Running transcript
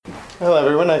Hello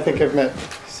everyone, I think I've met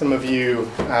some of you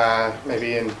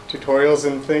maybe in tutorials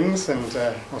and things,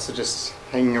 and also just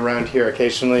hanging around here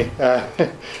occasionally,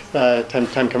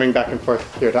 time coming back and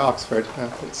forth here to Oxford.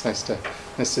 It's nice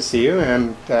to see you,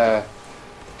 and I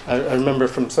remember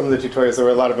from some of the tutorials there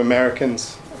were a lot of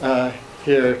Americans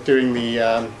here doing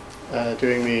the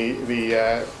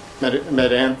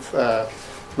Med-Anth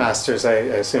Masters. I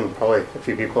assume probably a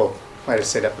few people might have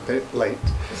stayed up a bit late,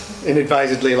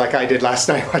 inadvisedly, like I did last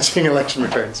night watching election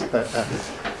returns. But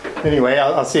anyway,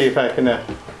 I'll see if I can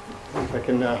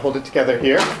hold it together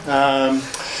here.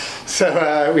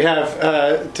 So we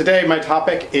have today. My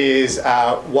topic is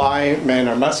why men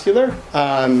are muscular.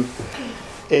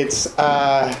 It's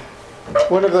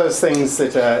one of those things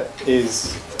that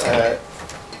is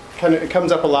kind of, it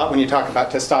comes up a lot when you talk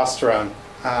about testosterone,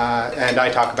 and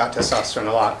I talk about testosterone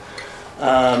a lot.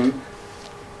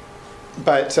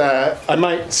 But I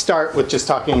might start with just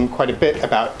talking quite a bit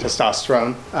about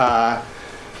testosterone.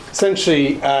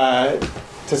 Essentially,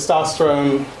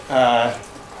 testosterone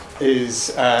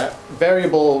is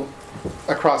variable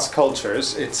across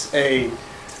cultures. It's a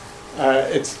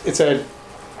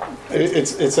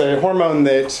hormone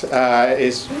that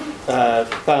is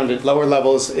found at lower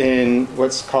levels in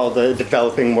what's called the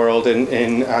developing world,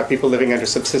 in people living under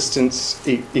subsistence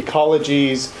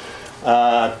ecologies.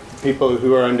 People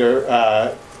who are under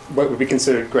what would be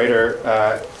considered greater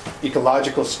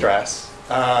ecological stress.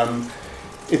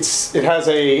 It has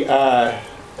a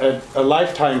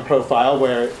lifetime profile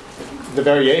where the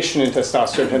variation in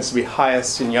testosterone tends to be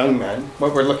highest in young men.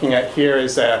 What we're looking at here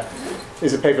is a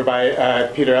paper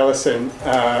by Peter Ellison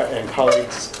and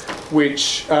colleagues,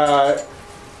 which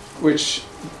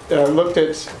looked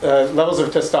at levels of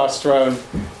testosterone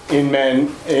in men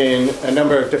in a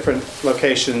number of different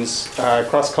locations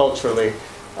cross-culturally.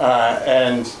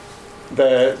 And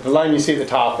the line you see at the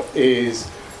top is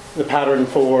the pattern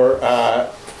for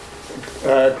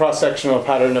cross-sectional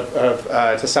pattern of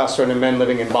testosterone in men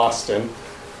living in Boston.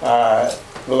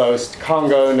 Below is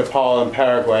Congo, Nepal, and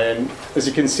Paraguay. And as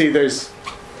you can see, there's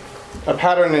a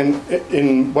pattern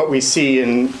in what we see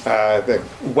in the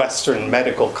Western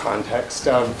medical context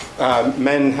of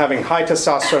men having high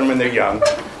testosterone when they're young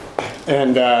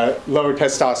and lower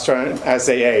testosterone as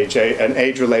they age, an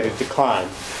age-related decline.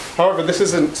 However, this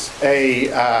isn't a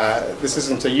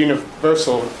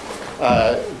universal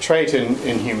trait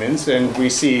in humans, and we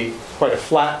see quite a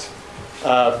flat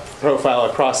profile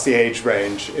across the age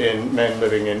range in men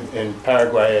living in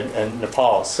Paraguay and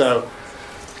Nepal. So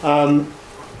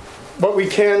what we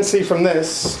can see from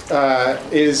this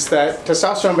is that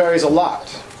testosterone varies a lot.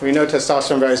 We know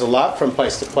testosterone varies a lot from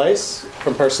place to place,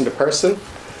 from person to person.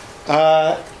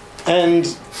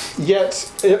 And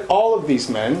yet, all of these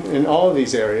men, in all of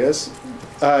these areas,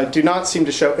 do not seem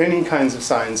to show any kinds of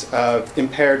signs of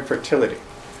impaired fertility.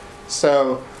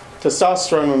 So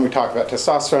testosterone, when we talk about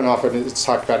testosterone, often it's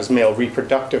talked about as male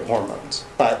reproductive hormones.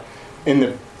 But in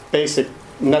the basic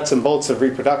nuts and bolts of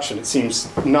reproduction, it seems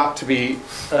not to be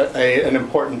an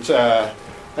important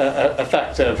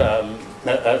effect of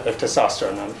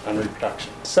testosterone on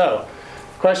reproduction. So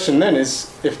the question then is,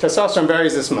 if testosterone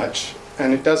varies this much,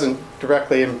 and it doesn't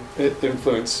directly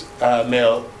influence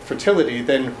male fertility,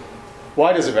 then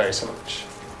why does it vary so much?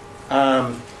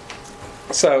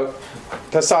 So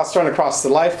testosterone across the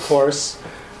life course,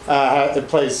 it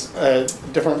plays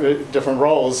different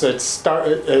roles.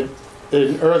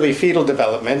 In early fetal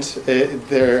development,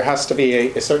 there has to be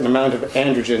a certain amount of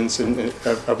androgens,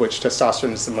 of which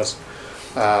testosterone is the most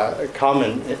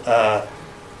common.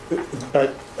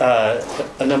 But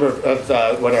a number of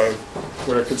what are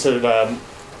considered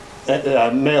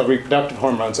male reproductive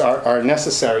hormones are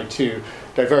necessary to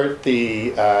divert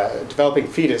the developing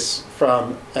fetus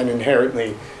from an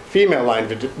inherently female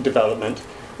line of development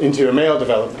into a male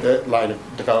line of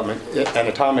development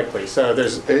anatomically. So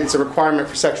it's a requirement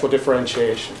for sexual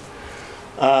differentiation.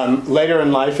 Later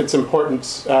in life, it's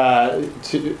important at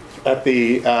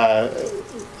the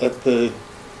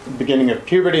beginning of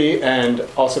puberty, and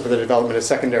also for the development of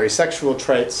secondary sexual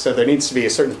traits. So there needs to be a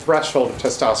certain threshold of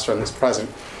testosterone that's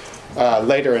present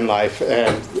later in life,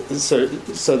 and so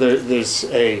there's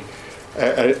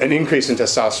an increase in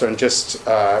testosterone just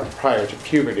prior to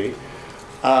puberty.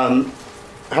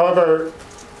 However,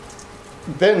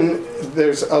 then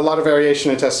there's a lot of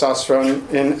variation in testosterone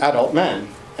in adult men,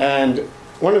 and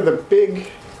one of the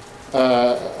big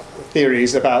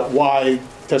theories about why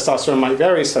testosterone might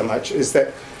vary so much is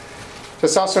that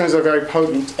testosterone is a very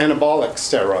potent anabolic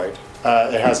steroid.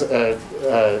 It has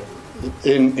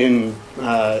in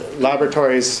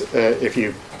laboratories, if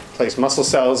you place muscle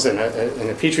cells in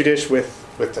a petri dish with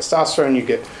testosterone, you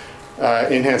get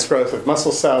enhanced growth of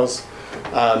muscle cells.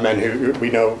 Men who we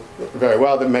know very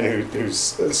well that men who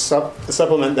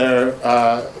supplement their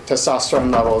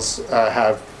testosterone levels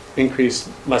have increased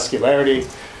muscularity.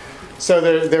 So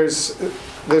there's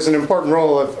an important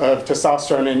role of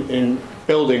testosterone in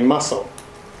building muscle.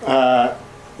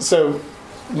 So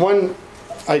one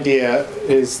idea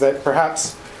is that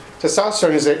perhaps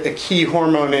testosterone is a key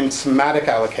hormone in somatic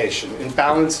allocation, in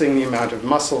balancing the amount of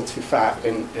muscle to fat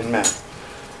in men.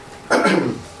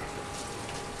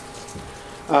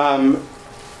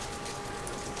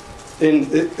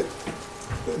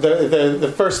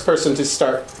 The first person to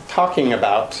start talking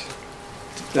about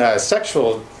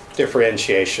sexual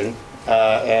differentiation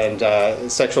and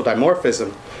sexual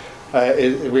dimorphism,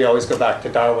 we always go back to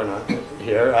Darwin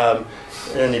here,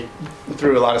 and he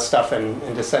threw a lot of stuff in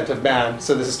Descent of Man.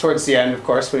 So this is towards the end, of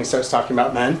course, when he starts talking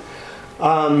about men.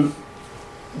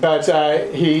 But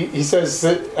he says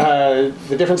that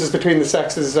the differences between the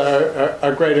sexes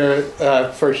are greater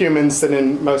for humans than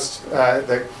in most.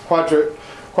 The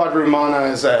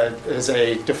quadrumana is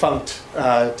a defunct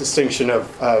distinction of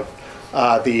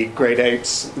the great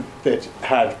apes that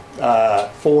had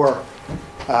 4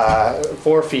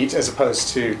 feet as opposed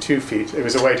to 2 feet. It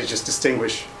was a way to just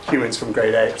distinguish humans from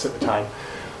great apes at the time,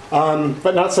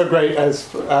 but not so great as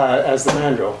the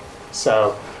mandrill.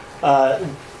 So.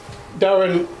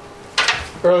 Darwin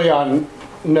early on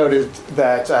noted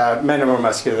that men are more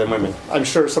muscular than women. I'm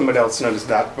sure someone else noticed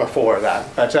that before that.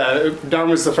 But Darwin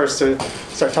was the first to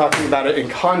start talking about it in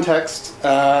context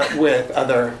with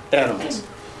other animals.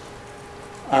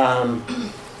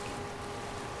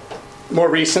 More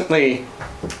recently,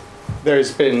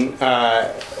 there's been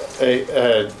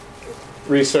a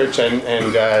research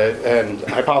and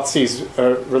hypotheses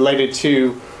related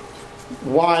to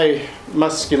why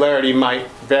muscularity might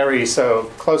vary so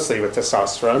closely with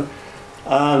testosterone.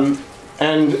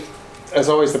 And as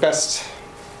always, the best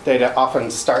data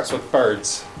often starts with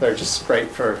birds. They're just great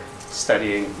for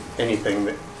studying anything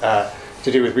that,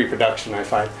 to do with reproduction, I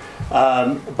find.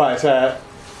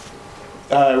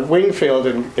 Wingfield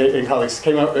and colleagues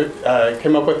came up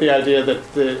with the idea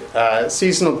that the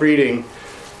seasonal breeding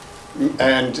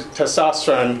and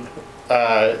testosterone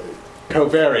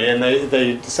co-vary, and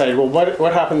they decided, well,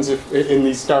 what happens if in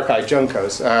these dark-eyed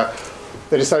juncos?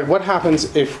 They decided, what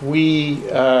happens if we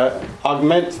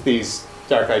augment these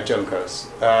dark-eyed juncos?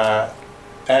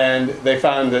 And they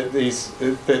found that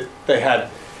that they had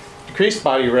decreased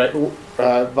body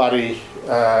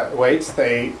weights.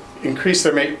 They increased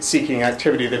their mate-seeking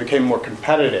activity. They became more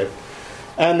competitive,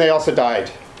 and they also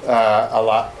died a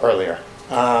lot earlier.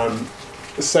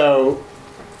 So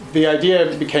the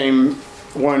idea became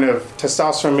one of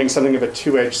testosterone being something of a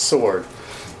two-edged sword,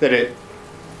 that it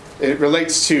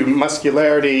relates to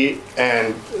muscularity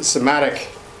and somatic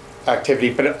activity,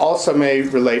 but it also may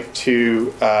relate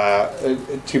to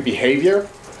behavior,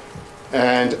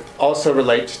 and also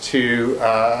relate to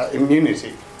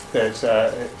immunity. That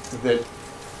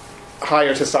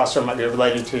higher testosterone might be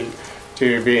related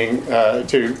to being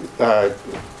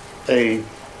a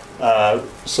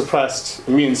suppressed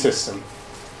immune system.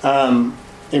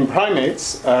 In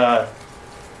primates,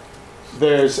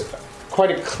 there's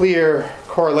quite a clear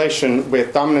correlation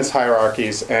with dominance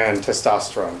hierarchies and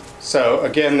testosterone. So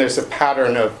again, there's a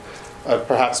pattern of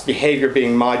perhaps behavior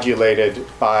being modulated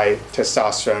by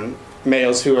testosterone.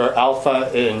 Males who are alpha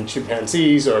in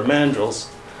chimpanzees or mandrills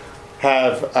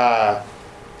have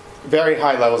very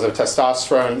high levels of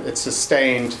testosterone. It's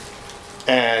sustained,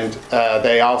 and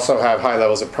they also have high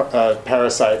levels of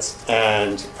parasites,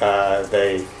 and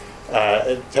they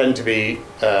tend to be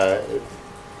at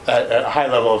a high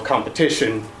level of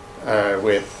competition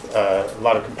with a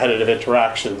lot of competitive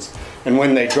interactions. And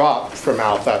when they drop from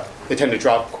alpha, they tend to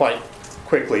drop quite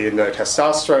quickly in their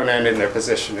testosterone and in their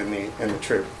position in the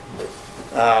troop.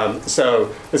 So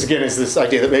this again is this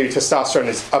idea that maybe testosterone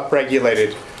is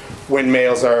upregulated when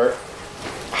males are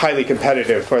highly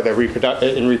competitive for their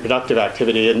reproductive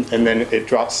activity, and then it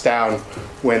drops down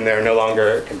when they're no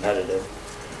longer competitive.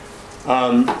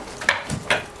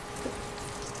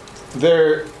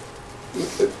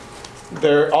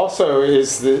 There also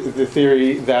is the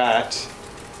theory that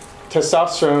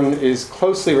testosterone is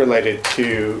closely related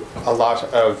to a lot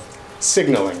of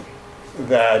signaling,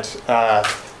 that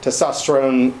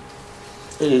testosterone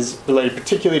is related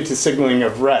particularly to signaling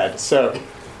of red. So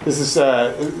this is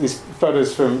these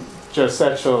photos from Joe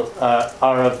Setchell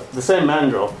are of the same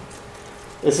mandrill.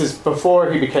 This is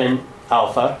before he became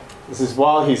alpha. This is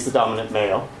while he's the dominant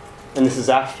male, and this is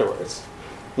afterwards.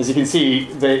 As you can see,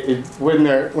 when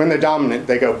they're dominant,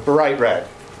 they go bright red.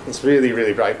 It's really,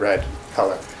 really bright red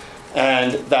color.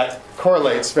 And that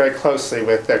correlates very closely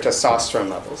with their testosterone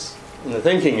levels. And the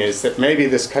thinking is that maybe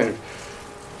this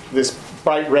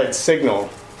bright red signal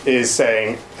is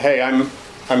saying, hey, I'm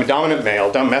a dominant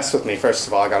male, don't mess with me, first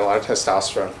of all, I got a lot of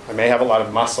testosterone. I may have a lot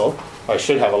of muscle, I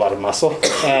should have a lot of muscle,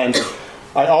 and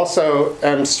I also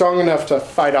am strong enough to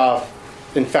fight off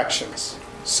infections.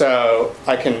 So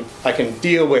I can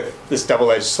deal with this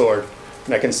double-edged sword,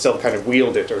 and I can still kind of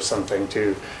wield it or something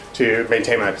to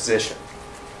maintain my position.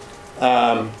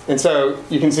 And so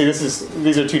you can see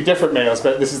these are two different males,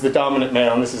 but this is the dominant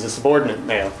male and this is a subordinate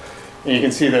male. And you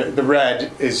can see that the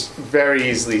red is very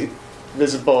easily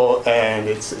visible, and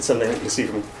it's something that you can see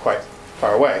from quite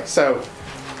far away. So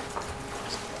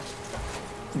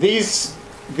these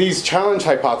challenge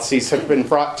hypotheses have been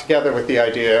brought together with the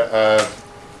idea of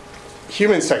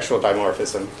human sexual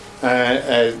dimorphism,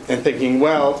 and thinking,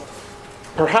 well,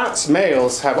 perhaps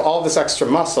males have all this extra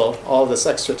muscle, all this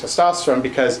extra testosterone,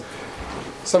 because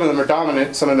some of them are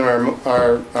dominant, some of them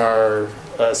are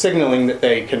signaling that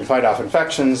they can fight off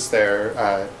infections.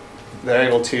 They're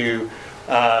able to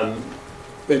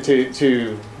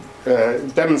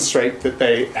demonstrate that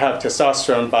they have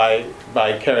testosterone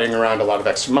by carrying around a lot of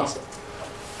extra muscle.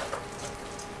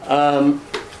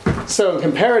 So in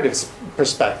comparative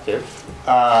perspective,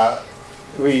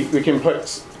 we can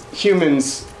put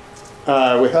humans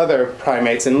with other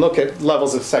primates and look at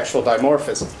levels of sexual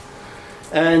dimorphism.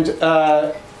 And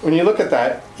when you look at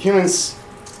that, humans,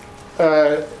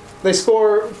 they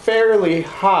score fairly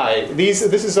high. This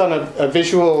is on a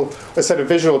set of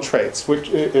visual traits, which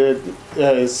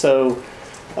so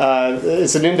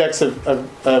it's an index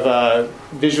of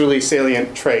visually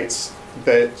salient traits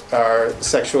that are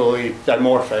sexually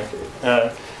dimorphic.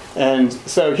 And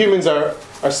so humans are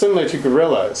similar to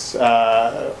gorillas,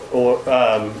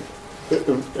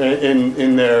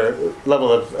 in their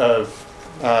level of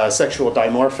sexual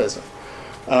dimorphism,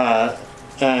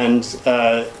 and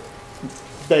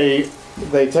they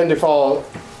tend to fall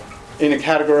in a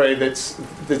category that's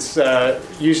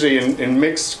usually in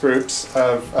mixed groups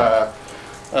of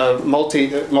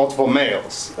multiple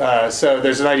males. So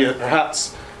there's an idea that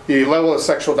perhaps the level of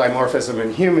sexual dimorphism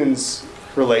in humans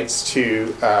relates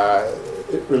to our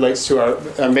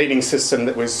mating system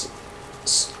that was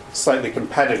slightly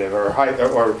competitive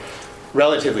or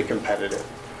relatively competitive.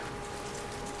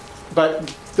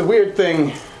 But the weird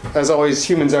thing, as always,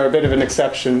 humans are a bit of an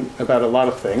exception about a lot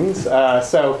of things.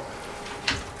 So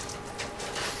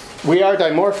we are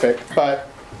dimorphic, but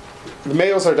the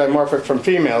males are dimorphic from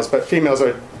females, but females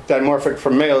are dimorphic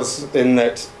from males in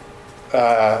that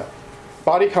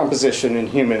body composition in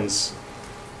humans,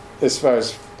 as far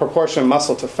as proportion of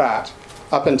muscle to fat,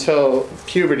 up until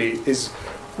puberty is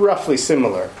roughly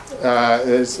similar.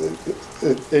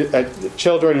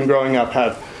 Children growing up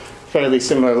have fairly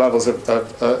similar levels of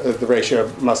the ratio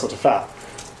of muscle to fat.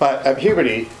 But at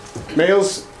puberty,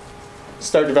 males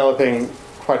start developing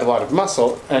quite a lot of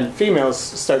muscle, and females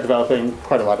start developing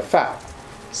quite a lot of fat.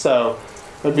 So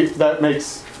that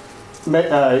makes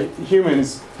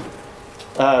humans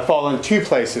fall in two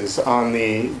places on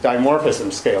the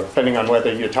dimorphism scale, depending on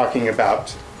whether you're talking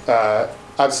about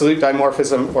absolute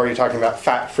dimorphism or you're talking about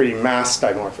fat-free mass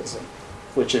dimorphism,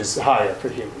 which is higher for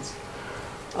humans.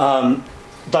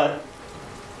 But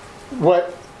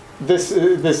what this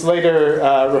later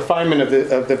refinement of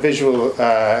the visual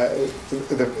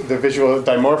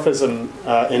dimorphism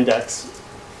index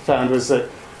found was that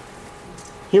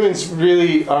humans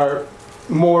really are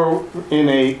more in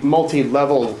a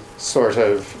multi-level sort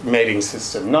of mating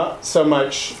system, not so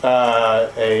much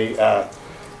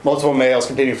multiple males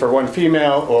competing for one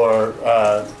female or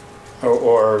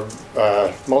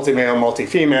multi-male,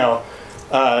 multi-female,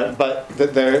 but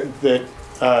that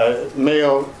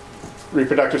male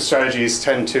reproductive strategies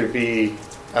tend to be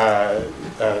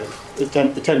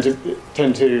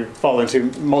tend to fall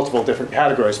into multiple different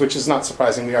categories, which is not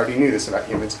surprising. We already knew this about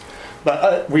humans,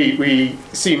 but we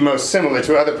seem most similar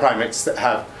to other primates that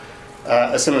have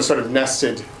a similar sort of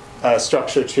nested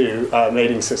structure to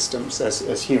mating systems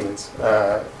as humans.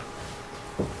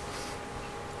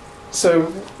 So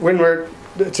when we're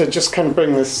to just kind of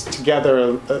bring this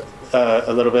together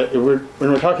a little bit, when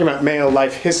we're talking about male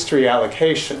life history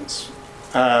allocations,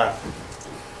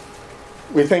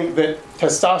 we think that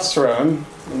testosterone,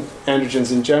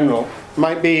 androgens in general,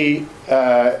 might be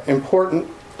important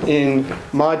in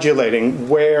modulating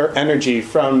where energy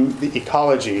from the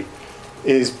ecology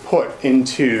is put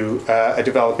into a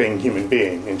developing human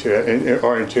being, into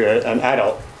an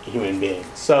adult human being.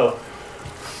 So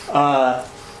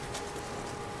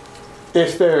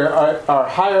if there are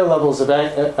higher levels of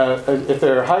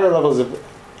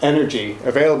energy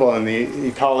available in the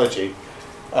ecology,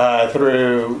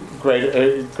 through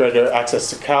greater access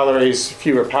to calories,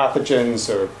 fewer pathogens,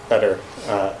 or better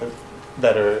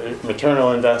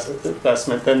maternal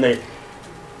investment, then the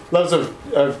levels of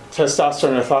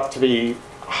testosterone are thought to be,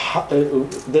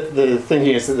 the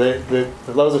thinking is that the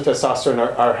levels of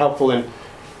testosterone are helpful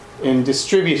in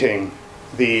distributing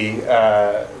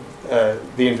the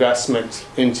investment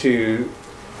into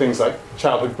things like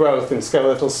childhood growth and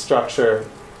skeletal structure,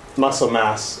 muscle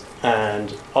mass,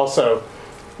 and also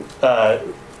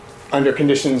under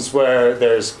conditions where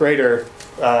there's greater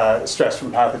stress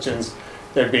from pathogens,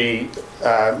 there'd be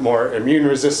more immune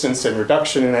resistance and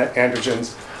reduction in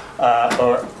androgens,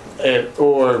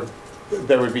 or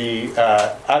there would be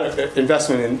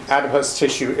investment in adipose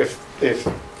tissue if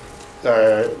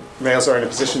males are in a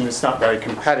position that's not very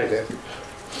competitive.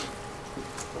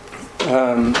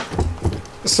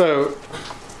 So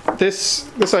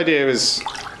this idea was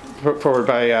put forward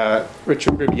by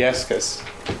Richard Bribiescus,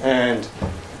 and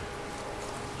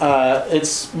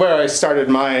it's where I started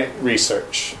my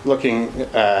research, looking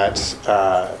at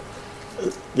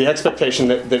the expectation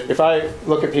that if I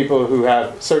look at people who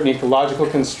have certain ecological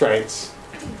constraints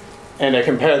and I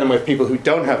compare them with people who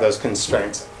don't have those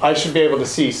constraints, I should be able to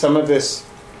see some of this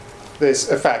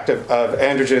effect of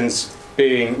androgens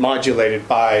being modulated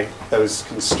by those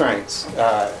constraints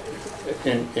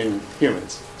in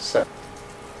humans. So,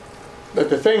 but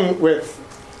the thing with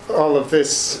all of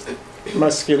this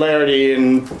muscularity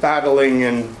and battling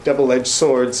and double-edged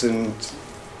swords and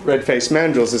red-faced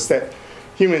mandrills is that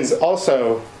humans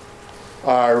also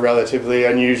are relatively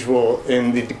unusual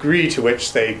in the degree to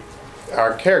which they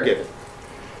are caregiving.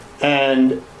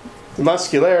 And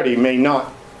muscularity may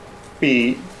not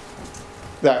be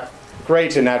that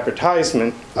great an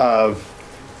advertisement of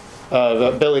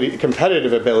ability,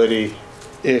 competitive ability,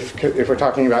 if we're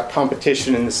talking about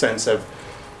competition in the sense of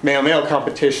male-male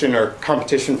competition or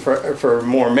competition for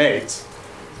more mates,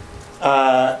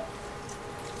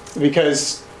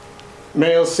 because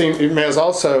males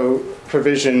also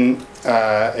provision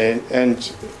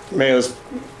and males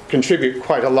contribute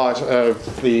quite a lot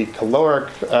of the caloric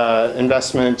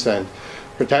investment and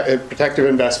protective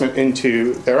investment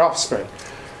into their offspring.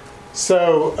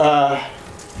 So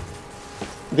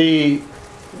the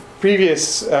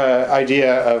previous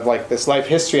idea of like this life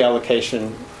history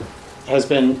allocation has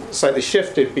been slightly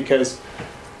shifted because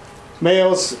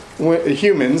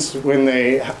humans, when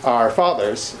they are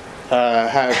fathers,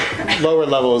 have lower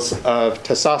levels of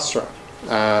testosterone.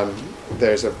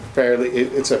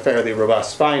 It's a fairly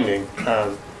robust finding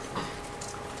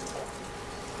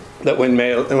that when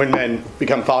men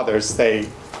become fathers, they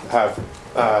have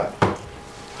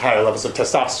higher levels of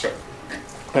testosterone.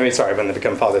 When they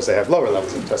become fathers, they have lower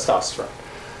levels of testosterone.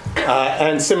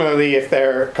 And similarly, if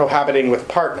they're cohabiting with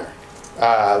partner,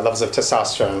 levels of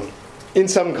testosterone in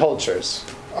some cultures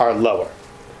are lower.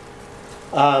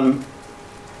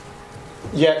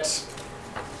 Yet,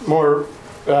 more.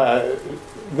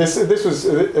 This was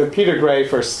Peter Gray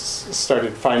first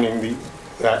started finding the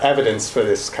evidence for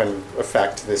this kind of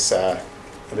effect, this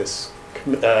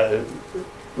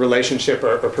relationship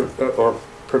or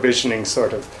provisioning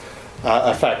sort of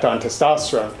effect on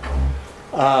testosterone.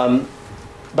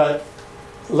 But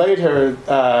later,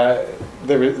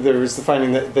 there was the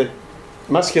finding that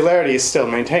muscularity is still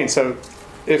maintained. So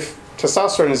if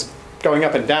testosterone is going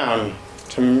up and down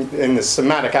in the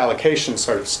somatic allocation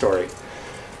sort of story,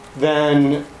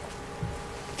 then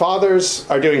fathers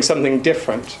are doing something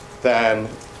different than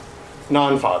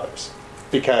non-fathers,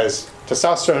 because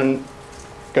testosterone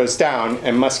goes down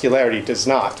and muscularity does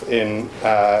not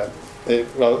at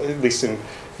least in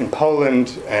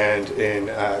Poland and in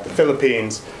the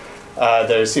Philippines.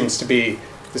 There seems to be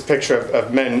this picture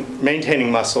of men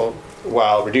maintaining muscle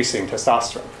while reducing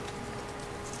testosterone.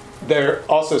 There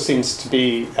also seems to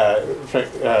be a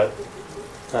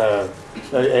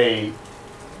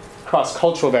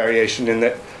cross-cultural variation in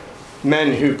that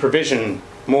men who provision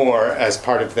more as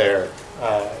part of their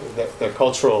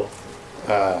cultural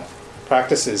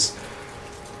practices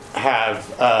have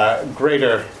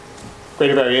greater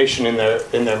variation in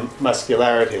their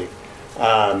muscularity,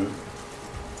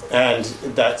 and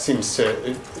that seems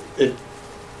to it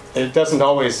doesn't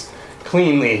always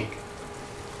cleanly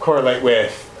correlate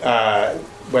with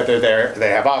whether they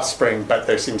have offspring, but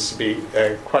there seems to be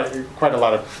quite a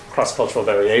lot of cross-cultural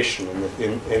variation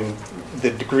in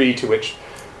the degree to which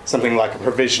something like a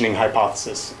provisioning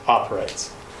hypothesis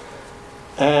operates.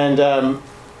 And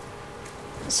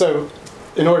so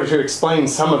in order to explain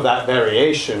some of that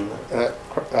variation,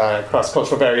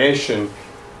 cross-cultural variation,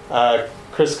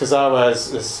 Chris Kozawa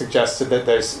has suggested that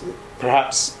there's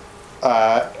perhaps,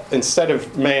 instead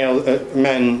of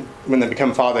men when they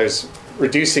become fathers,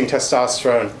 reducing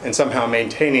testosterone and somehow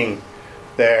maintaining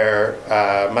their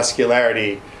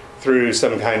muscularity through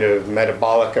some kind of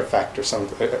metabolic effect or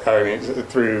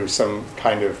through some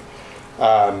kind of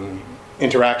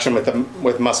interaction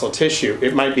with muscle tissue.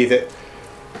 It might be that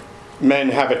men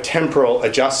have a temporal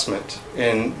adjustment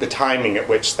in the timing at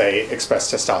which they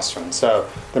express testosterone. So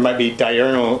there might be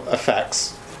diurnal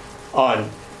effects on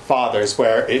fathers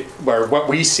where what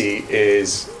we see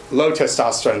is low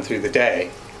testosterone through the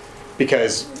day,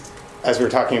 because as we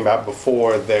were talking about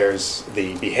before, there's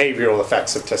the behavioral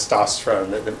effects of testosterone,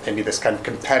 that maybe this kind of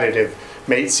competitive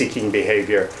mate-seeking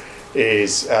behavior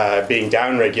is being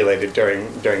downregulated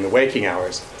during the waking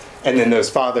hours. And then those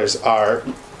fathers are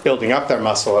building up their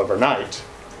muscle overnight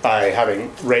by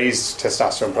having raised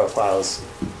testosterone profiles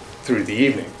through the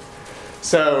evening.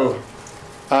 So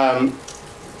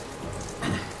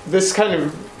this kind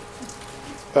of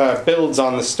builds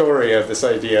on the story of this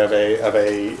idea of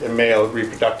a male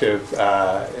reproductive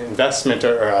investment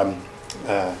or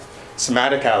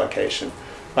somatic allocation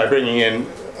by bringing in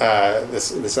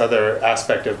this other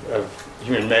aspect of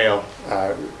human male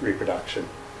reproduction.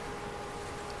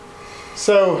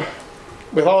 So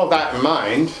with all of that in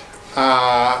mind,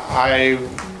 I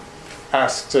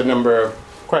asked a number of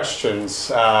questions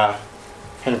kind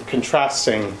of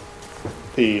contrasting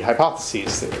the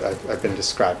hypotheses that I've been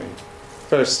describing.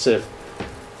 First,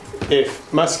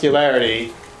 if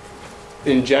muscularity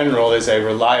in general is a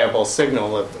reliable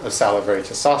signal of salivary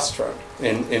testosterone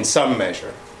in some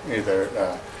measure, either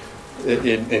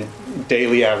in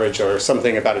daily average or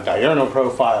something about a diurnal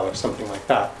profile or something like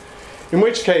that, in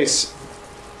which case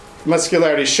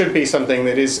muscularity should be something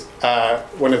that is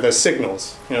one of those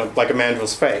signals, like a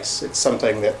mandrel's face. It's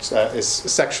something that is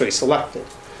sexually selected.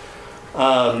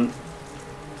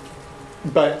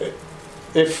 But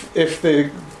if the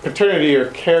paternity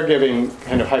or caregiving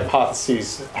kind of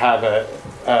hypotheses have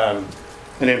an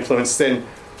influence, then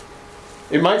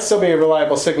it might still be a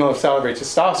reliable signal of salivary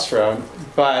testosterone,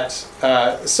 but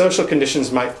social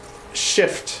conditions might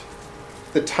shift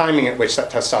the timing at which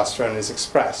that testosterone is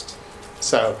expressed.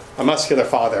 So a muscular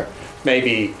father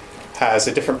maybe has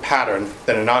a different pattern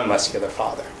than a non-muscular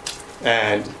father,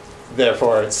 and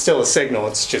therefore it's still a signal.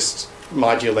 It's just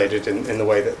modulated in the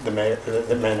way that the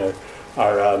men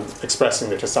are expressing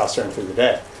their testosterone through the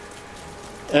day.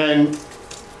 And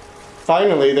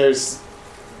finally, there's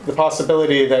the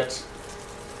possibility that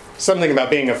something about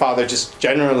being a father just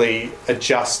generally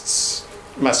adjusts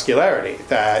muscularity,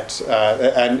 that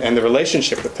and the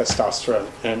relationship with testosterone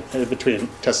and between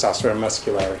testosterone and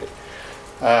muscularity.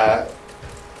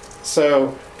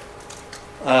 So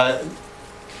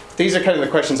these are kind of the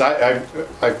questions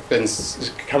I've been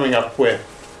coming up with,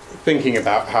 thinking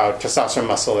about how testosterone,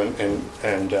 muscle,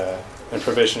 and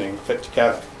provisioning fit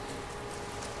together.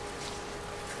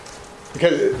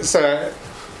 Because so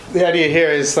the idea here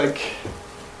is, like,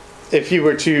 if you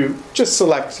were to just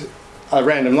select a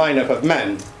random lineup of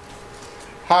men,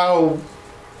 how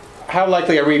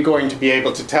likely are we going to be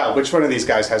able to tell which one of these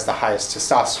guys has the highest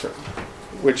testosterone?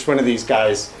 Which one of these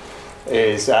guys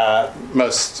is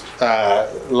most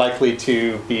likely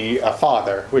to be a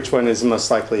father? Which one is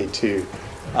most likely to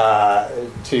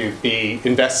be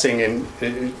investing in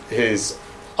his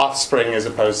offspring as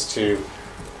opposed to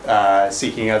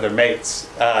seeking other mates?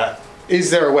 Is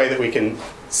there a way that we can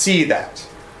see that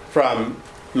from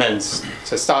men's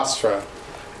testosterone?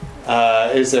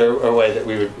 Is there a way that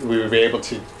we would be able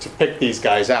to pick these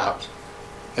guys out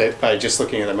by just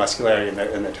looking at their muscularity and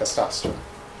their testosterone?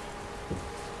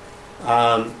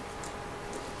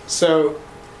 So,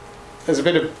 as a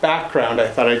bit of background, I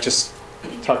thought I'd just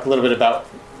talk a little bit about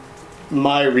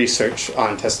my research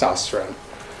on testosterone.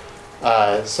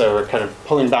 So we're kind of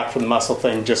pulling back from the muscle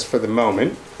thing just for the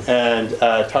moment, and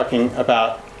talking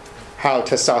about how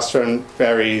testosterone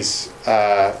varies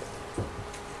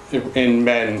in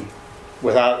men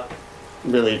without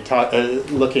really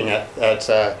looking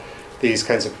at these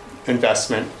kinds of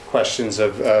investment questions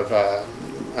of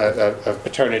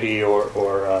paternity or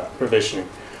provisioning.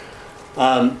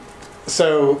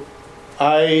 So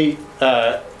I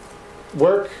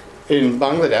work in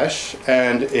Bangladesh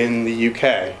and in the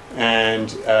UK,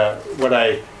 and what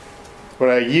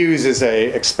I use as a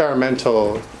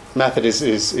experimental method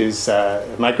is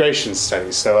migration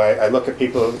studies. So I look at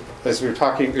people, as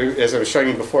I was showing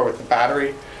you before with the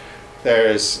battery.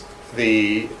 There's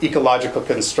the ecological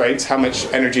constraints, how much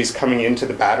energy is coming into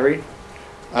the battery.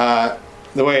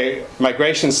 The way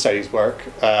migration studies work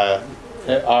are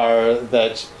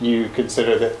that you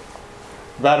consider that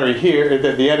battery here,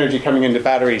 that the energy coming into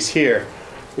batteries here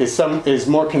is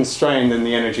more constrained than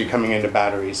the energy coming into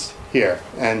batteries here.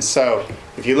 And so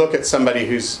if you look at somebody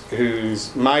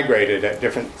who's migrated at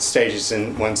different stages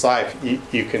in one's life,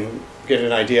 you can get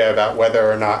an idea about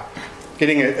whether or not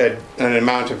getting an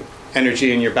amount of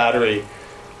energy in your battery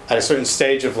at a certain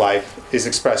stage of life is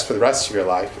expressed for the rest of your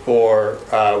life, or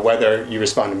whether you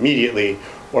respond immediately,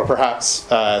 or perhaps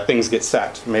things get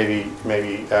set. Maybe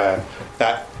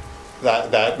that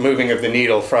moving of the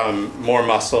needle from more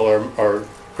muscle or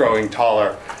growing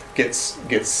taller gets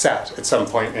set at some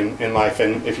point in life.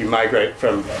 And if you migrate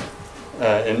from,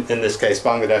 in this case,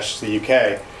 Bangladesh to the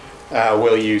UK,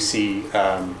 will you see,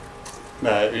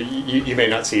 you may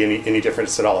not see any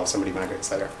difference at all if somebody migrates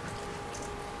there.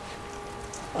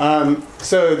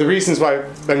 So the reasons why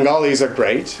Bengalis are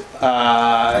great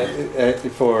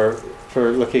for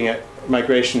looking at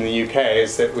migration in the UK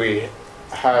is that we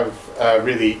have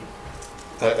really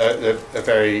a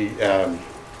very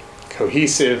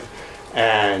cohesive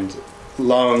and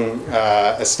long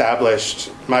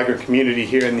established migrant community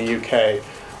here in the UK,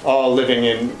 all living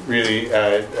in really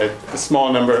a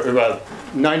small number, about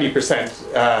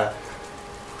 90%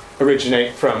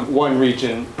 originate from one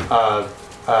region of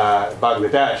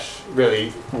Bangladesh,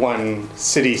 really one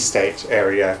city-state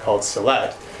area called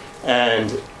Sylhet,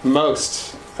 and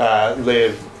most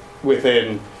live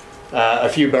within a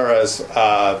few boroughs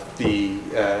of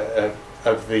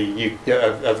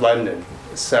London.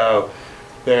 So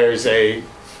there's a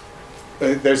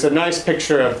nice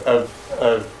picture of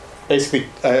basically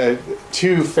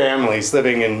two families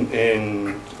living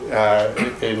in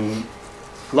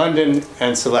London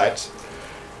and Sylhet,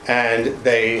 and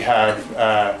they have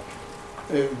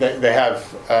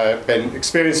been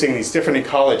experiencing these different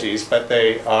ecologies, but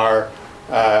they're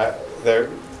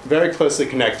very closely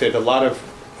connected.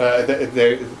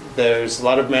 There's a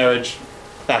lot of marriage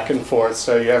back and forth,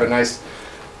 so you have a nice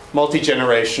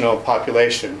multi-generational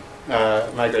population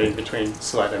migrating between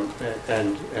Sylhet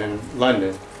and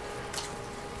London.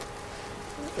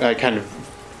 I kind of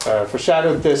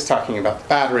foreshadowed this talking about the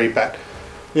battery, but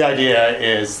the idea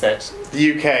is that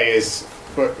the UK is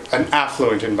an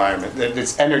affluent environment, that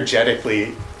it's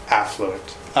energetically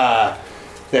affluent,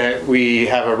 that we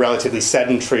have a relatively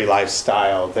sedentary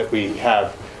lifestyle, that we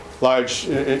have large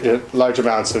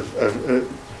amounts of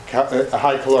a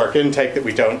high caloric intake that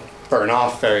we don't burn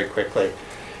off very quickly,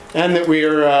 and that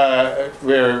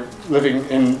we're living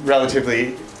in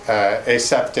relatively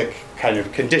aseptic kind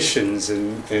of conditions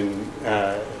and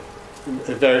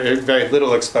very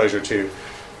little exposure to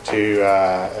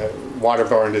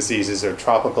waterborne diseases or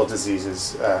tropical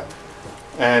diseases.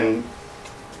 And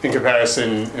in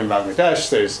comparison, in Bangladesh,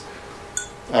 there's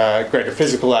greater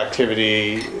physical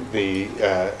activity. The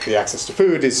access to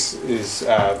food is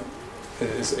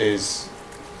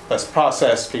less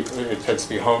processed. It tends to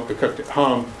be cooked at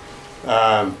home,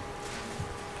 and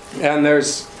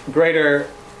there's greater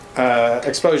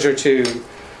exposure to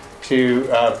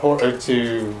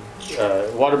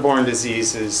waterborne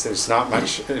diseases. There's not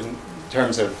much in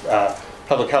terms of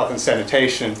public health and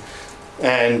sanitation,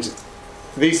 and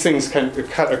these things can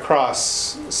cut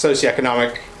across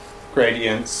socioeconomic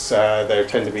gradients. There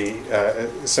tend to be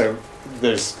so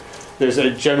there's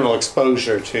a general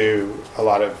exposure to a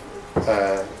lot of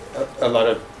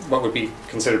what would be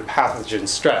considered pathogen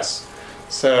stress.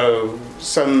 So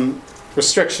some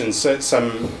restrictions,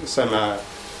 some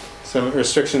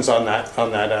restrictions on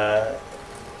that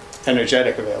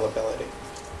energetic availability.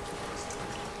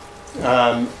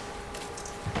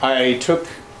 I took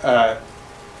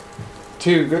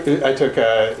two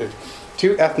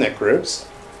ethnic groups.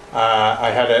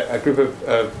 I had a group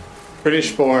of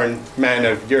British-born men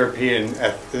of European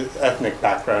ethnic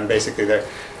background. Basically, they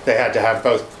had to have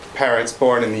both parents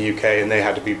born in the UK, and they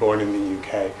had to be born in the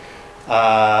UK.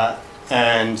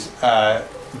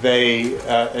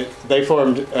 They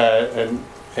formed a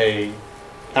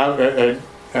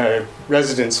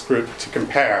residence group to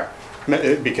compare,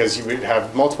 because you would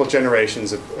have multiple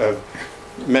generations of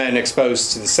men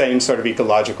exposed to the same sort of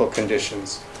ecological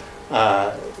conditions.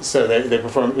 So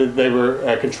they were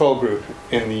a control group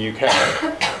in the UK.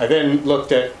 I then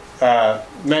looked at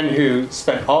men who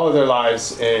spent all of their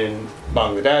lives in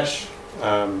Bangladesh,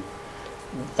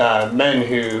 men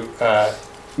who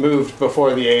moved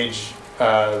before the age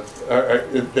of, or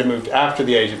they moved after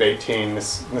the age of 18.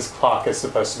 This clock is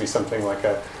supposed to be something like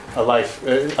a life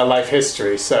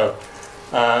history. So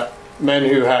men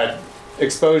who had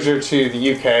exposure to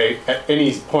the UK at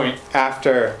any point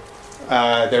after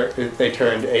they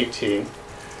turned 18.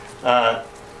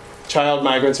 Child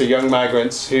migrants or young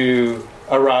migrants who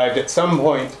arrived at some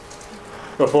point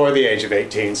before the age of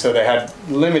 18, so they had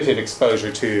limited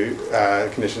exposure to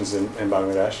conditions in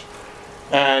Bangladesh.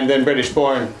 And then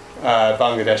British-born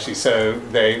Bangladeshi, so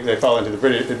they fall into the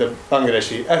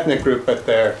Bangladeshi ethnic group, but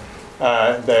their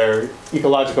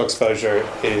ecological exposure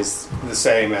is the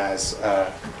same as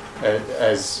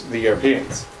the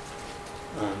Europeans.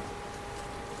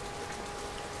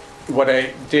 What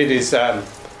I did is the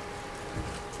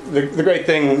great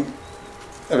thing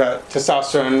about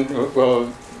testosterone,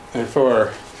 well, and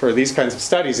for these kinds of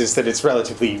studies, is that it's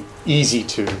relatively easy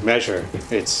to measure.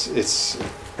 It's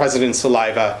present in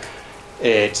saliva.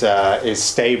 It is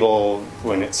stable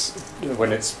when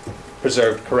it's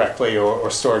preserved correctly or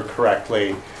stored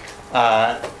correctly,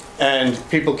 and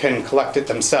people can collect it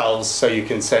themselves. So you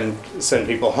can send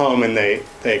people home, and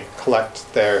they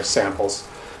collect their samples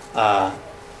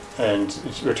and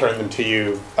return them to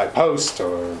you by post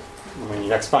or when you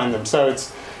next find them. So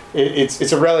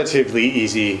it's a relatively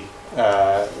easy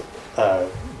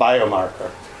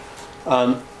biomarker.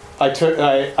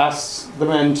 I asked the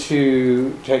men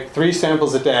to take 3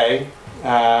 samples a day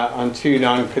on 2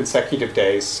 non-consecutive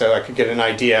days, so I could get an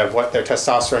idea of what their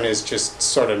testosterone is just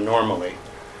sort of normally.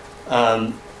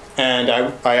 And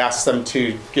I asked them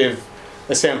to give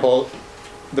a sample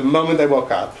the moment they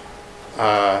woke up,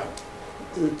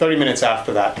 30 minutes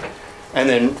after that, and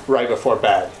then right before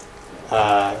bed.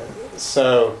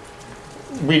 So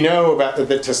we know about that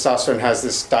testosterone has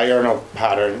this diurnal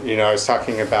pattern. You know, I was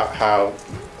talking about how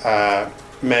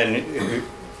men,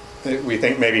 we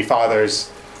think maybe fathers,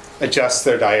 adjust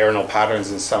their diurnal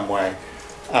patterns in some way.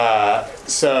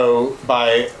 So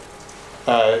by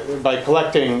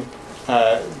collecting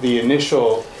the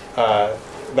initial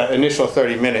that initial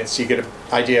 30 minutes, you get an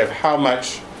idea of how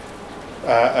much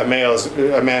a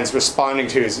man's responding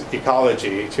to his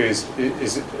ecology, to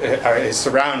his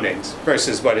surroundings,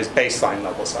 versus what his baseline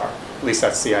levels are. At least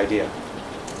that's the idea.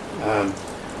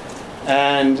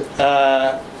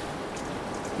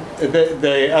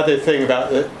 The other thing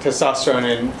about the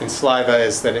testosterone in saliva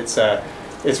is that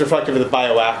it's reflective of the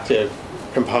bioactive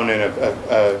component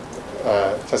of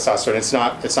testosterone.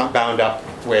 It's not bound up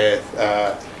with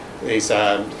these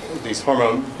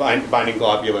hormone binding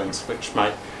globulins, which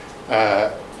might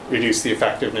reduce the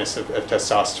effectiveness of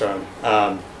testosterone.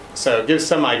 So it gives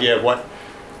some idea of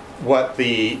what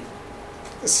the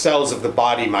cells of the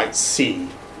body might see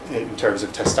in terms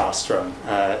of testosterone.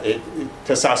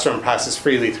 Testosterone passes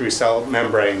freely through cell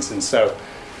membranes, and so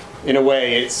in a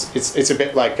way it's a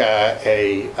bit like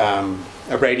a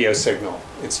radio signal.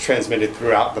 It's transmitted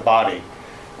throughout the body,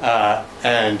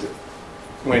 and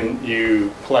when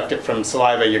you collect it from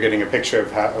saliva, you're getting a picture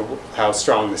of how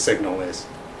strong the signal is.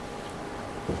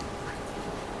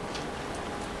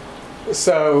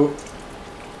 So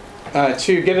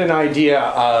to get an idea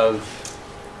of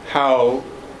how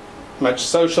much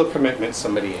social commitment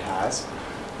somebody has,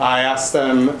 I asked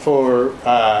them to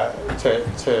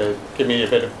give me a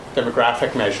bit of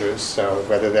demographic measures, so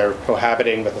whether they're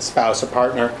cohabiting with a spouse or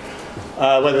partner,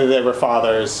 whether they were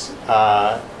fathers,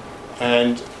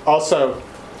 and also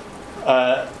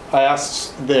I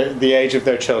asked the age of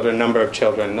their children, number of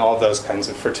children, all those kinds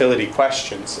of fertility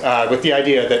questions, with the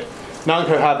idea that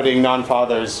non-cohabiting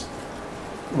non-fathers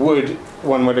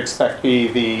one would expect be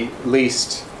the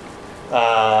least,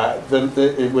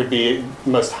 it would be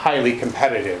most highly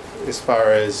competitive as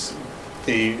far as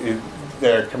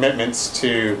their commitments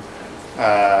to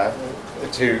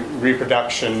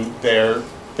reproduction. They're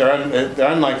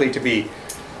unlikely to be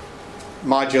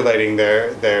modulating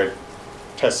their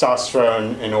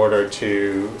testosterone in order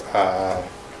to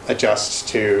adjust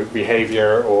to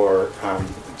behavior or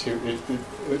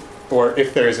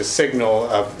if there is a signal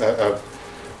of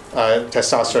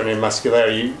testosterone in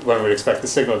muscularity, one would expect the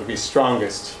signal to be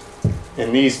strongest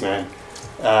in these men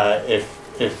if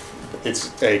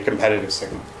it's a competitive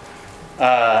signal.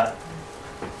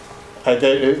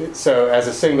 So as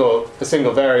a single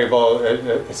variable,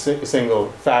 a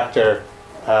single factor,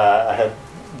 I had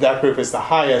that group is the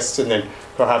highest, and then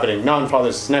cohabiting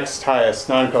non-fathers is next highest,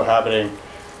 non-cohabiting.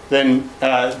 Then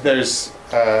there's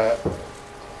a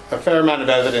fair amount of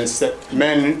evidence that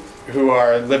men who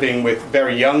are living with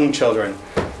very young children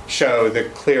show the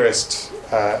clearest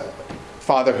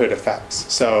fatherhood effects.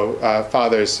 So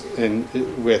fathers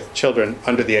with children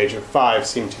under the age of 5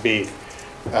 seem to be,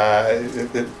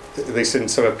 at least in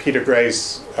some of Peter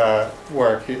Gray's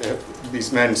work,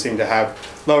 these men seem to have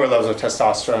lower levels of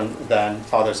testosterone than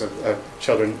fathers of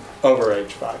children over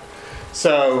age 5.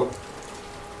 So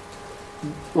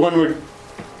one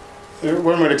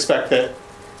would expect that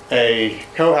a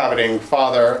cohabiting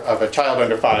father of a child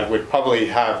under 5 would probably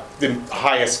have the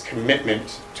highest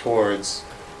commitment towards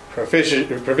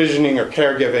provisioning or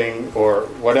caregiving or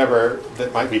whatever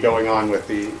that might be going on with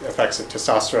the effects of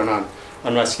testosterone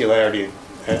on muscularity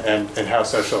and how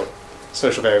social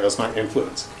variables might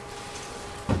influence.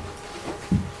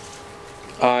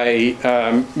 I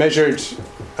measured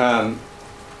a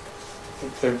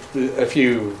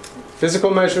few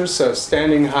physical measures, so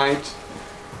standing height,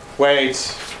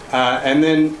 weight, and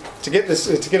then to get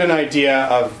an idea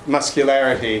of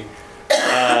muscularity,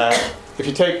 if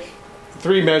you take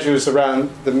 3 measures around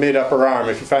the mid-upper arm,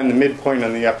 if you find the midpoint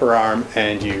on the upper arm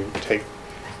and you take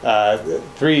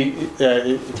three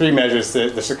measures,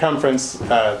 the circumference,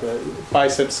 the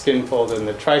bicep skin fold, and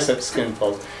the tricep skin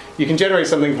fold, you can generate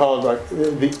something called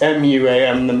the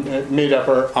MUAM, the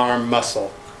mid-upper arm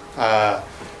muscle,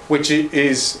 which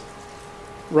is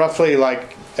roughly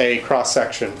like a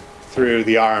cross-section through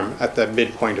the arm at the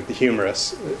midpoint of the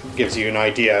humerus. It gives you an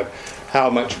idea of how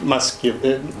much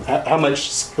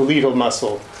skeletal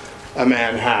muscle a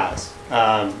man has.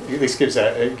 At least gives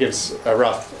a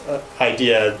rough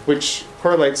idea, which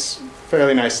correlates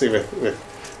fairly nicely with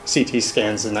CT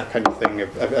scans and that kind of thing,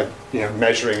 of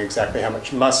measuring exactly how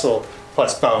much muscle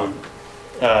plus bone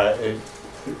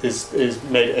is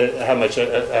made, how much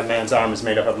a man's arm is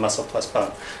made up of muscle plus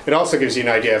bone. It also gives you an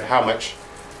idea of how much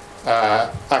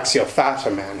axial fat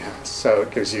a man has, so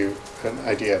it gives you an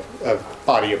idea of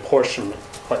body apportionment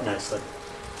quite nicely.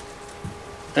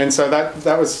 And so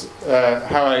that was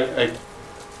how I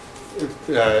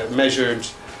measured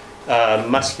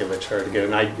musculature to get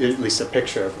at least a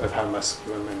picture of how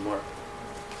muscular men work.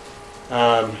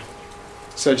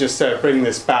 So just to bring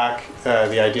this back,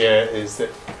 the idea is that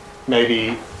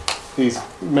maybe these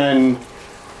men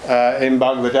in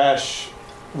Bangladesh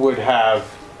would have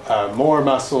more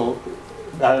muscle,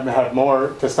 have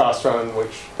more testosterone,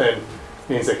 which then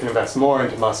means they can invest more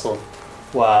into muscle,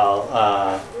 while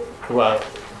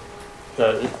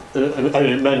men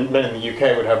in the UK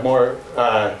would have more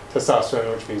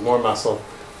testosterone, which means more muscle.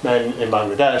 Men in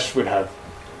Bangladesh would have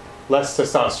less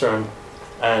testosterone,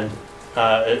 and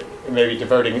maybe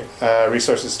diverting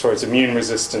resources towards immune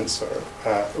resistance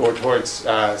or towards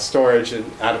storage in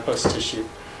adipose tissue.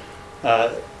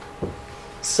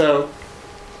 So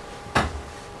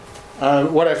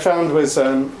what I found was,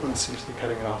 let's see if they're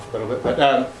cutting it off a little bit,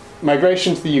 but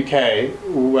migration to the UK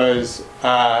was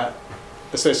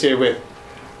associated with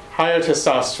higher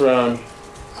testosterone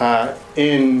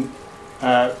in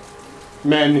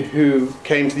men who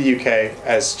came to the UK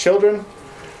as children,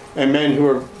 and men who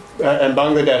were and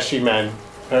Bangladeshi men,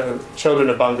 children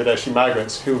of Bangladeshi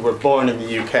migrants who were born in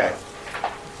the UK.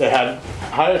 They had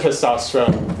higher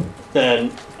testosterone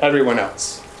than everyone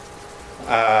else.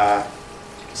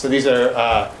 So these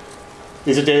are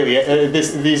daily.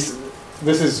 This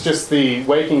is just the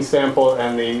waking sample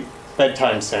and the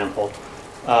bedtime sample,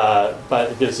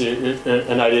 but it gives you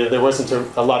an idea. There wasn't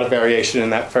a lot of variation in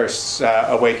that first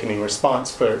awakening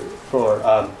response for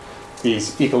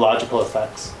these ecological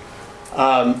effects.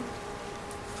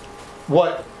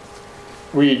 What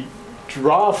we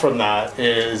draw from that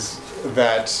is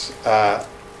that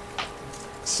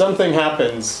something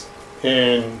happens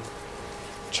in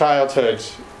childhood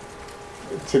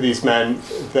to these men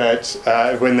that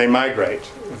when they migrate,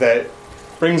 that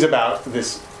brings about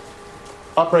this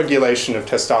upregulation of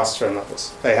testosterone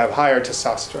levels. They have higher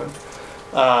testosterone,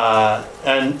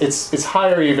 and it's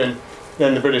higher even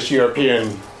than the British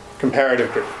European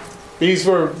comparative group. These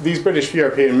British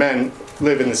European men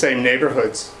live in the same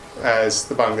neighborhoods as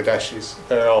the Bangladeshis.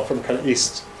 They're all from kind of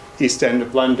east end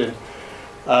of London.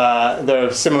 They're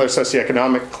of similar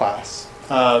socioeconomic class.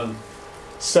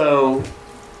 So,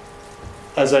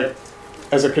 as a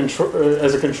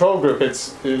control group,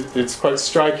 it's quite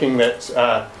striking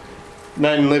that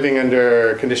men living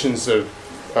under conditions of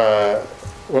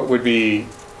what would be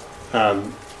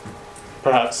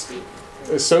perhaps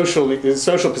a social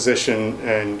position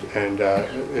and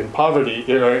in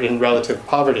poverty, or in relative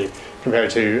poverty compared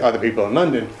to other people in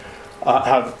London,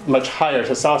 have much higher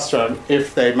testosterone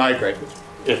if they migrated.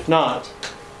 If not,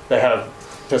 they have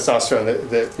testosterone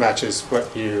that matches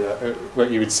what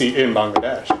you would see in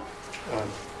Bangladesh.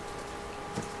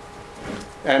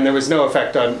 And there was no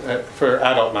effect for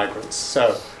adult migrants.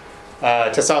 So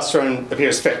testosterone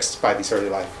appears fixed by these early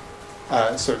life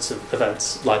sorts of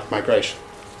events like migration.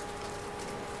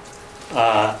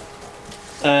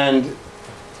 And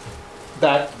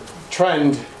that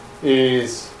trend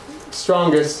is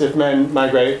strongest if men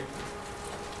migrate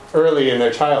early in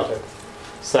their childhood.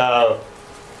 So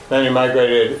men who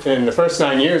migrated in the first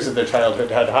 9 years of their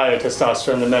childhood had higher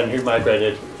testosterone than men who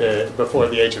migrated before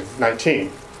the age of 19.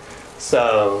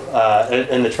 So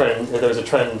in the trend, there's a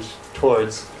trend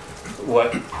towards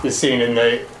what is seen in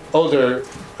the older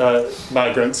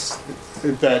migrants,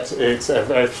 that it's a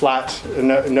very flat,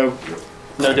 no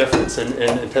difference in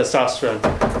testosterone,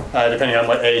 depending on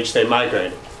what age they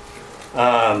migrated.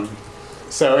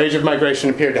 So age of migration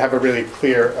appeared to have a really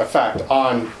clear effect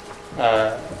on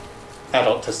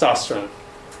adult testosterone.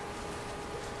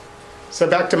 So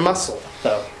back to muscle,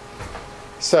 though.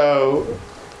 So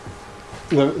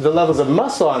the levels of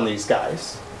muscle on these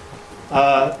guys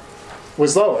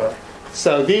was lower.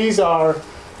 So these are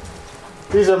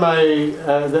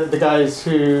the guys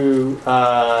who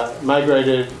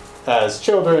migrated as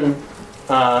children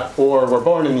or were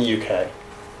born in the UK.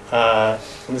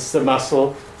 And this is the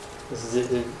muscle. This is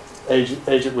the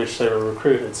age at which they were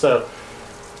recruited. So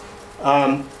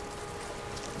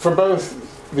for both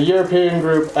the European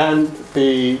group and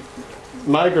the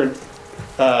migrant,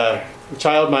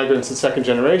 child migrants and second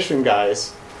generation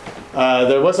guys,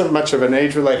 there wasn't much of an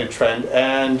age-related trend,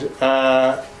 and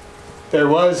there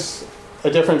was a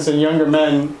difference in younger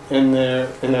men in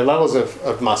their levels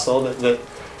of muscle,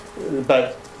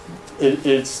 but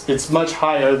it's much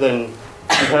higher than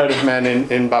comparative men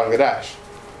in Bangladesh.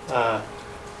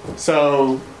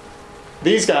 So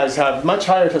these guys have much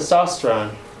higher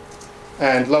testosterone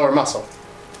and lower muscle.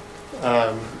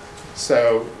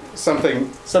 So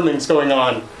something's going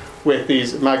on with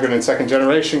these migrant and second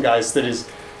generation guys that is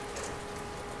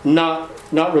not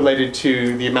related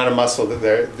to the amount of muscle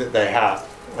that they have.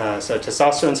 So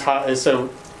testosterone's high. So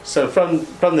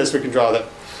from this we can draw that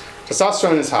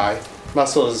testosterone is high,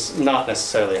 muscle is not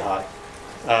necessarily high,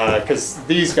 because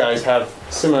these guys have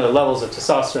similar levels of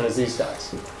testosterone as these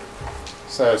guys.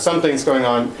 So something's going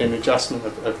on in adjustment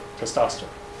of testosterone.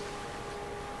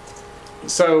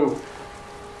 So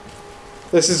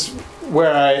this is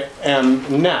where I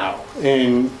am now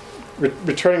in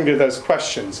returning to those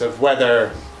questions of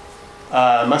whether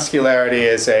muscularity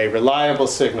is a reliable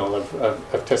signal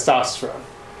of testosterone,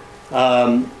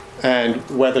 and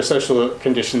whether social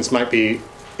conditions might be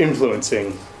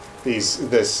influencing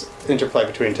this interplay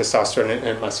between testosterone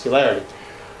and muscularity.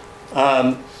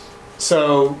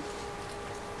 So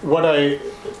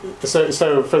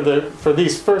for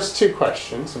these first two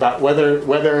questions about whether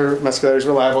muscularity is a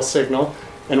reliable signal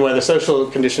and whether social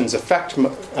conditions affect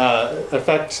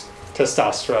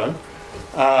testosterone,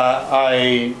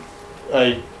 I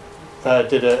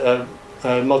did a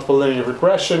multiple linear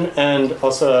regression and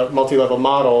also a multi-level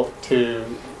model to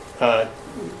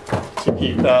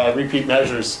keep repeat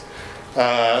measures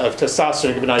of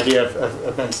testosterone, give an idea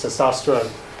of men's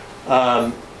testosterone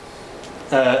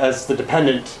as the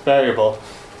dependent variable,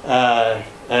 and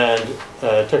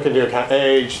took into account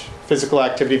age, physical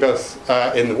activity, both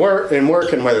in work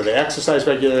and whether they exercise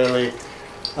regularly,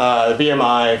 the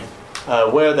BMI,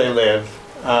 where they live,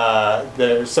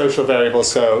 the social variables,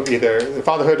 so either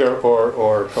fatherhood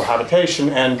or cohabitation,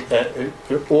 and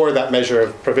or that measure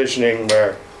of provisioning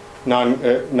where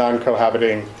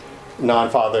non-cohabiting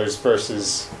non-fathers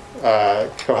versus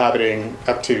cohabiting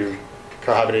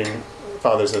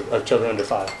fathers of children under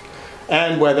 5,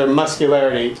 and whether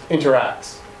muscularity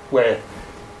interacts with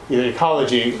either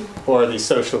ecology or these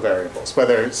social variables,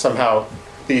 whether somehow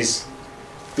these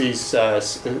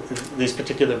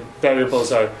particular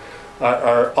variables are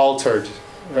altered,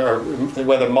 or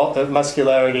whether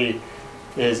muscularity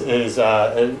is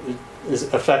a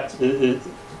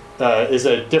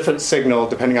different signal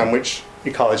depending on which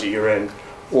ecology you're in,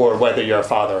 or whether you're a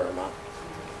father or not.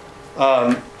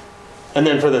 And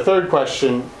then for the third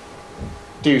question,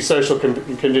 do social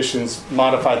conditions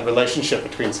modify the relationship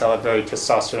between salivary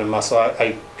testosterone and muscle?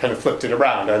 I kind of flipped it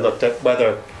around. I looked at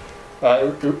whether,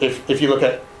 if you look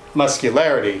at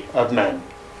muscularity of men,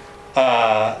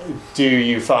 do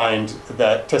you find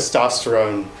that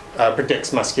testosterone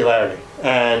predicts muscularity?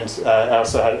 And I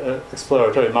also had an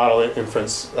exploratory model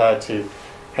inference to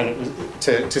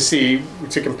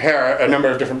compare a number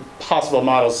of different possible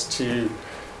models to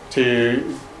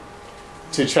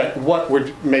check what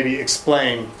would maybe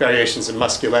explain variations in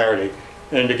muscularity.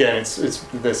 And again, it's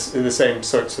the same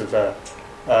sorts of the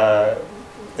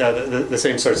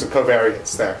same sorts of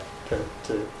covariates there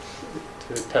to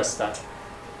test that.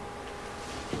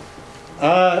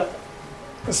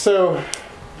 So,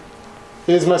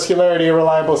 is muscularity a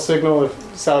reliable signal of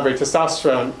salivary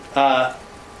testosterone?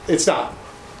 It's not.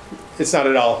 It's not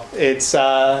at all. It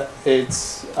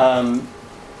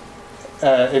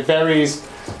varies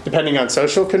depending on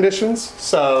social conditions.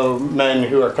 So men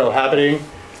who are cohabiting,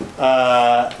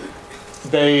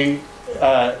 they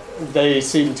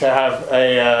seem to have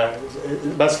a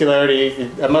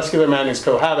muscularity. A muscular man who's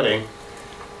cohabiting,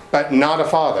 but not a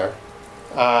father,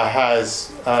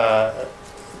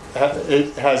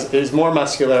 is more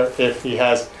muscular if he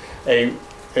has a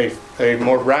a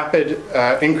more rapid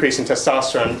increase in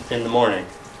testosterone in the morning.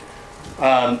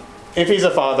 If he's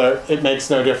a father, it makes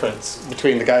no difference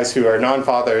between the guys who are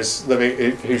non-fathers,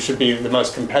 who should be the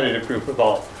most competitive group of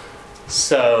all.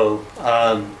 So,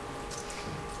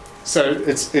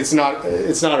 it's not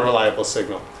a reliable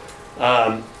signal.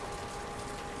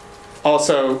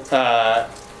 Also,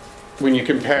 when you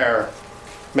compare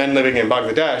men living in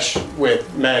Bangladesh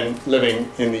with men living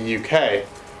in the UK,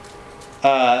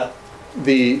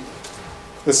 the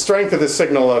strength of the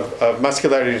signal of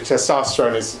muscularity to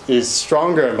testosterone is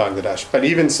stronger in Bangladesh. But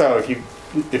even so, if you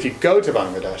go to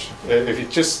Bangladesh, if you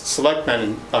just select men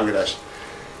in Bangladesh,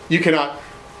 you cannot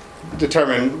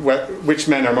determine which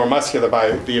men are more muscular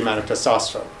by the amount of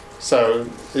testosterone. So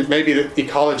it may be that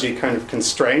ecology kind of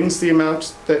constrains the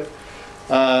amount that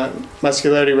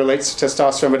muscularity relates to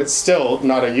testosterone, but it's still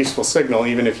not a useful signal,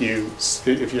 even if you're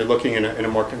looking in a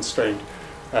more constrained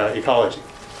ecology.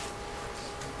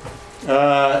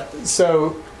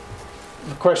 So,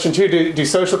 question 2: Do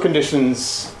social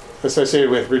conditions associated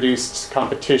with reduced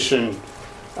competition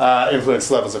influence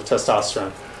levels of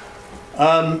testosterone?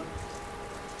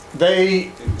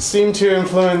 They seem to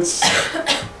influence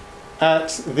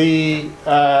at the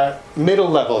middle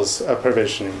levels of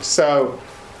provisioning. So,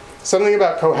 something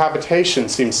about cohabitation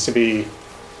seems to be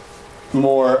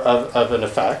more of an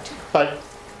effect, but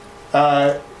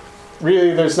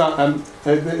really there's not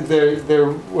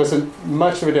there wasn't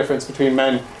much of a difference between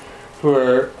men who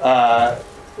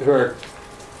are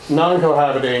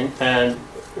non-cohabiting and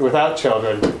without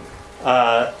children,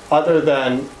 other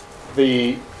than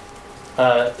the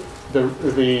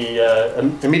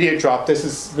immediate drop. This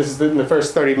is in the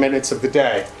first 30 minutes of the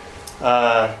day.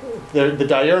 The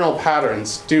diurnal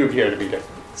patterns do appear to be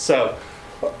different. So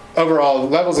overall,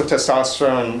 levels of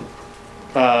testosterone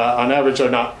on average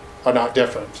are not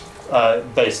different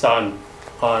based on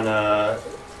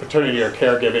paternity or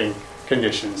caregiving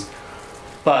conditions,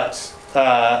 but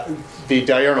the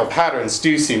diurnal patterns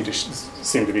do seem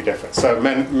to be different. So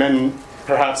men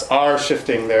perhaps are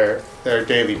shifting their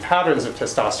daily patterns of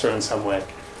testosterone in some way.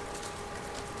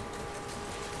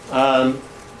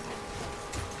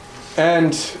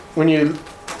 And when you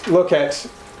look at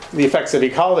the effects of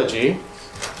ecology,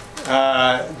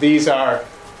 these are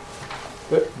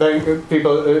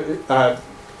people,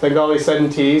 Bengali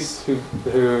Sedentees who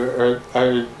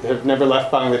have never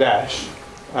left Bangladesh,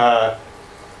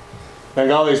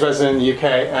 Bengalis resident in the UK,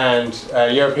 and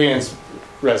Europeans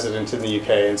resident in the UK.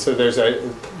 And so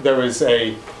there was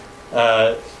an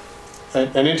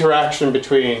interaction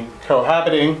between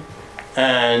cohabiting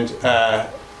and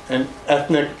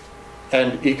ethnicity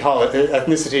and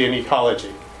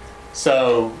ecology.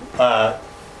 So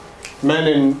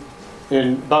men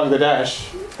in Bangladesh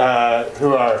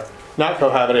who are not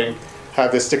cohabiting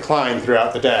have this decline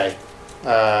throughout the day.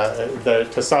 The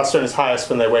testosterone is highest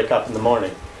when they wake up in the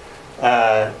morning,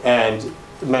 and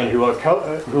men who are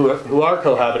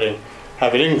cohabiting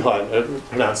have an incline, a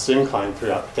pronounced incline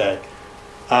throughout the day.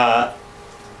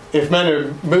 If men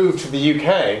are moved to the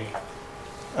UK,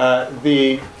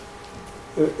 the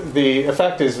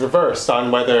effect is reversed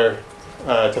on whether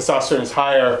testosterone is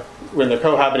higher when they're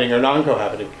cohabiting or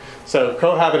non-cohabiting. So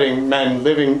cohabiting men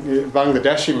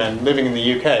Bangladeshi men living in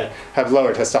the UK have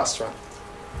lower testosterone.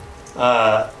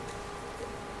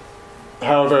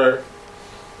 However,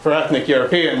 for ethnic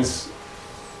Europeans,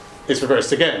 it's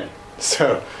reversed again.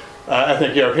 So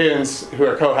ethnic Europeans who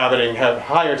are cohabiting have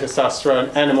higher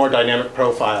testosterone and a more dynamic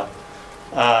profile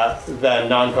than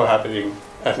non-cohabiting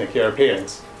ethnic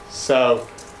Europeans. So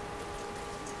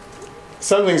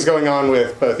something's going on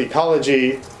with both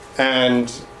ecology and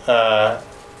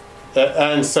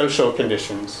social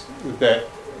conditions that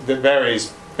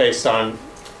varies based on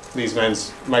these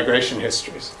men's migration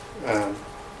histories.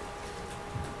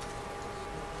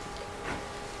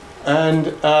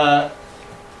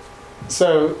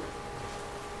 So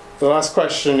the last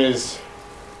question is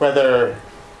whether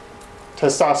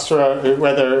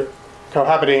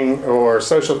cohabiting or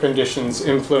social conditions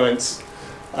influence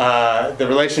the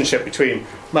relationship between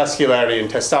muscularity and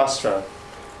testosterone.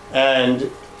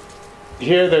 And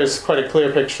here there's quite a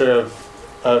clear picture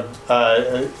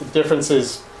of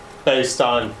differences based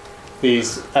on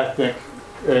these ethnic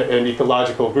and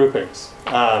ecological groupings.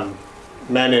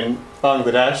 Men in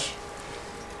Bangladesh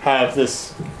have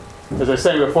this, as I was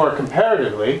saying before,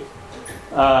 comparatively,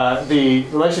 the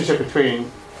relationship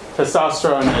between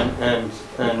testosterone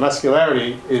and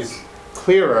muscularity is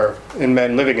clearer in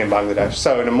men living in Bangladesh.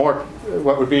 So in what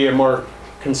would be a more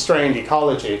constrained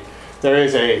ecology, there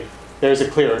is a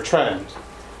clearer trend.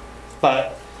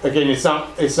 But again, it's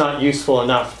not useful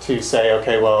enough to say,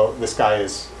 okay, well, this guy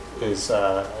is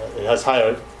He has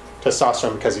higher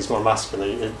testosterone because he's more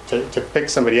muscular. To pick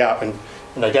somebody out and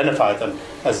identify them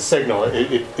as a signal,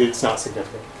 it's not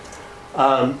significant.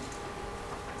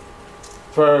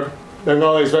 For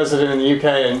Bengalis resident in the UK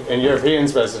and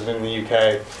Europeans resident in the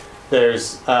UK,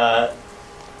 there's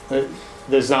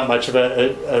not much of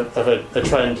a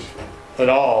trend at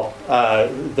all.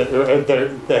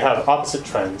 They have opposite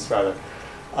trends, rather.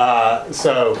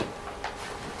 So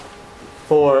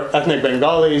for ethnic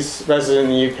Bengalis resident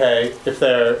in the UK, if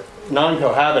they're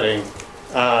non-cohabiting,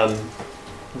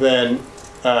 then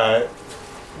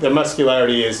their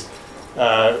muscularity is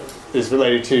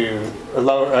related to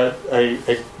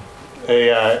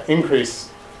an increase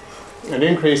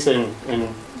in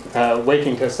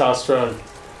waking testosterone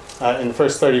in the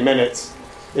first 30 minutes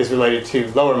is related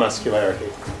to lower muscularity,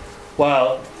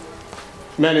 while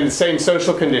men in the same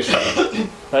social condition,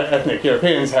 ethnic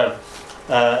Europeans, have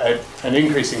an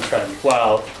increasing trend,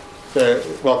 while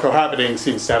cohabiting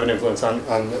seems to have an influence on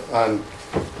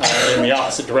in the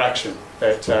opposite direction.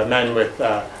 That men with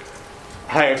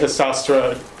higher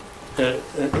testosterone at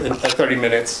 30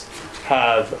 minutes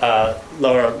have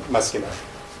lower muscularity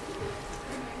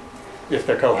if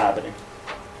they're cohabiting.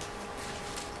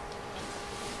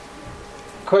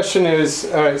 Question is,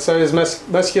 so is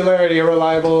muscularity a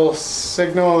reliable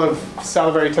signal of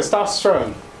salivary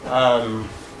testosterone?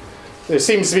 There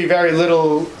seems to be very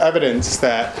little evidence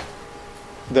that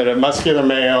a muscular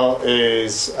male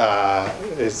is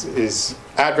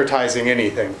advertising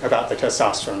anything about the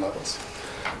testosterone levels.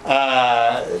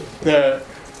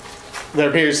 There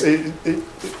appears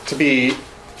to be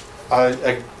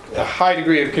a high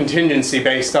degree of contingency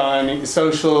based on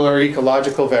social or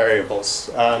ecological variables.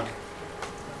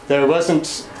 There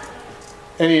wasn't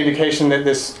any indication that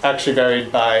this actually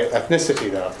varied by ethnicity,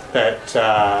 though.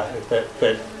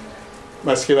 That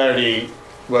muscularity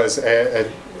was the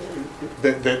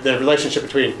relationship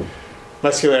between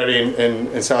muscularity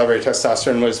and salivary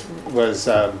testosterone was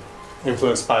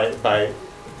influenced by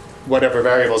whatever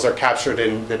variables are captured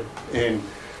in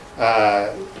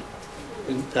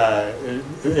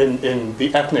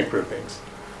the ethnic groupings.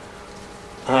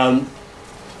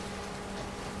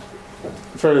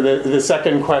 For the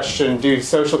second question, do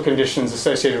social conditions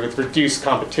associated with reduced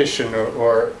competition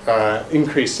or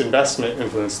increased investment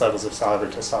influence levels of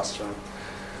salivary testosterone?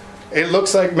 It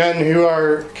looks like men who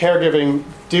are caregiving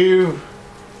do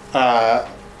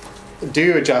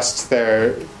adjust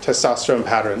their testosterone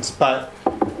patterns, but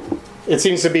it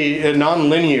seems to be a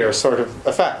non-linear sort of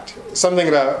effect. Something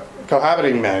about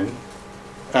cohabiting men,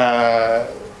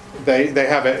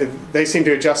 they seem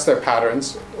to adjust their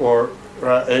patterns or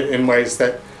in ways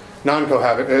that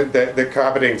the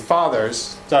cohabiting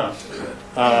fathers don't.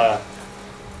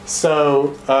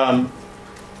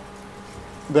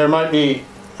 There might be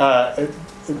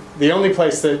the only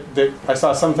place that I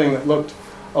saw something that looked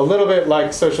a little bit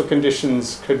like social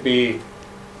conditions could be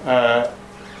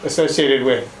associated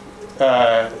with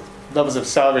levels of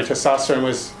salivary testosterone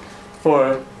was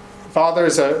for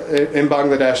fathers in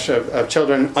Bangladesh of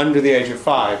children under the age of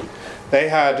 5. They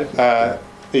had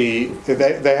they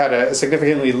had a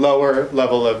significantly lower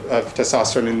level of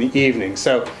testosterone in the evening.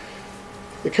 So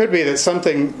it could be that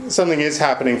something is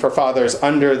happening for fathers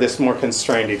under this more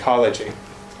constrained ecology.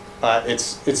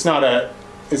 It's not a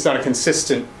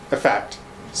consistent effect.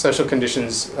 Social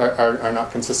conditions are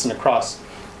not consistent across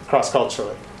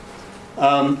culturally.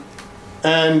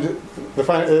 And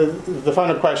the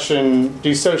final question: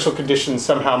 do social conditions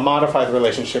somehow modify the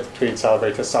relationship between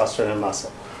salivary testosterone and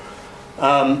muscle?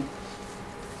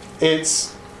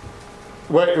 It's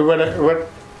what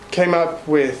came up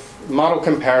with model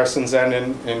comparisons and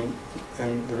in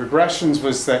the regressions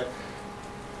was that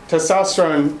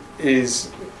testosterone is,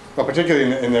 well,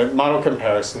 particularly in the model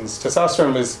comparisons,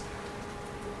 testosterone was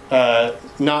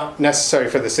not necessary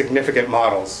for the significant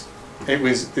models. It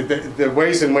was the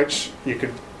ways in which you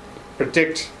could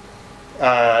predict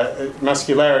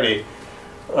muscularity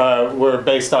were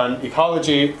based on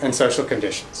ecology and social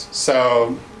conditions.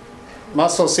 So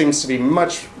muscle seems to be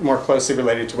much more closely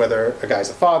related to whether a guy's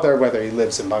a father, whether he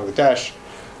lives in Bangladesh,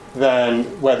 than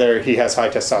whether he has high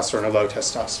testosterone or low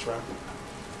testosterone.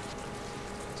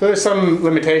 So there's some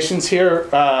limitations here.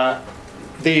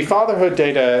 The fatherhood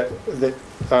data that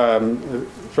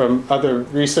from other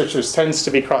researchers tends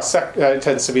to be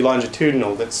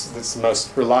longitudinal. That's the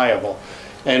most reliable.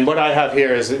 And what I have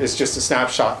here is just a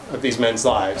snapshot of these men's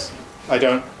lives. I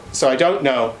don't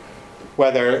know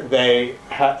whether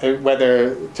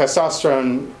whether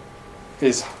testosterone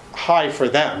is high for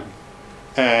them,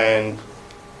 and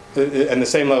the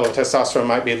same level of testosterone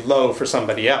might be low for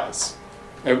somebody else.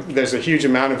 there's a huge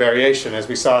amount of variation, as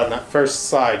we saw in that first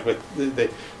slide, with the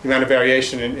amount of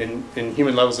variation in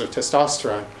human levels of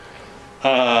testosterone.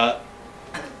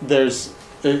 There's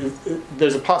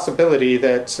a possibility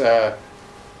that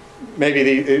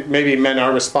maybe men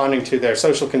are responding to their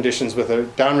social conditions with a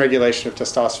downregulation of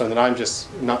testosterone that I'm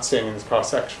just not seeing in this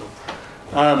cross-sectional.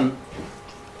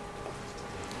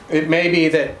 It may be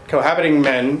that cohabiting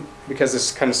men, because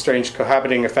this kind of strange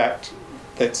cohabiting effect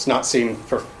that's not seen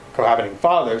for cohabiting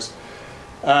fathers,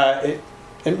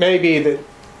 it may be that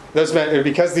those men,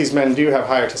 because these men do have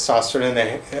higher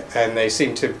testosterone and they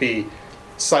seem to be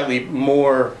slightly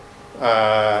more,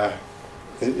 they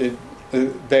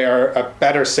are a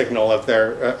better signal of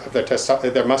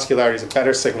their muscularity is a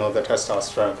better signal of their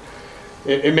testosterone.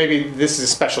 It may be this is a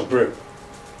special group,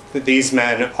 that these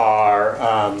men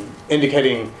are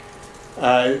indicating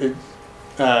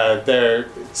their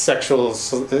sexual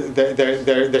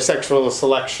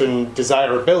selection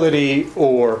desirability,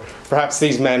 or perhaps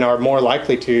these men are more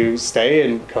likely to stay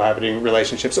in cohabiting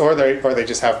relationships, or they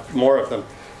just have more of them,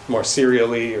 more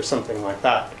serially or something like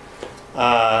that.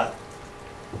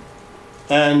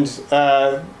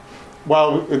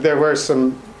 While there were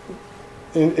some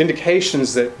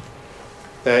indications that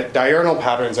diurnal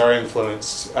patterns are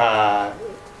influenced by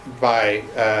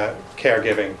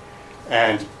caregiving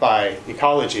and by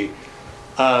ecology,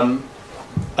 I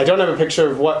don't have a picture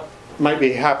of what might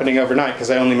be happening overnight, because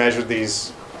I only measured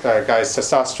these guys'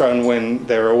 testosterone when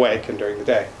they were awake and during the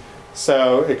day.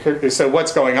 So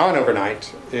what's going on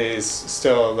overnight is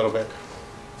still a little bit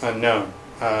unknown.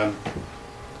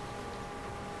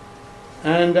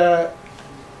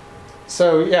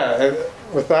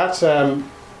 With that,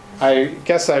 I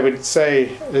guess I would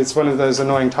say it's one of those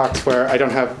annoying talks where I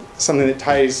don't have something that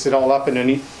ties it all up in a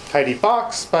neat, tidy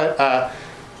box, but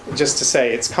just to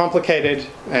say it's complicated,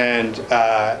 and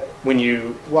when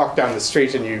you walk down the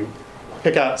street and you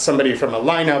pick out somebody from a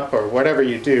lineup or whatever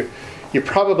you do, you're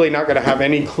probably not going to have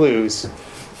any clues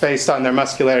based on their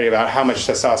muscularity about how much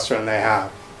testosterone they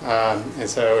have. And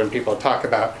so when people talk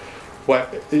about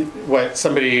what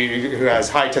somebody who has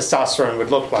high testosterone would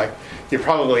look like, you're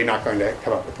probably not going to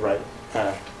come up with the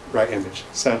right image.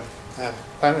 So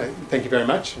thank you very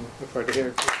much, and look forward to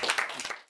hearing.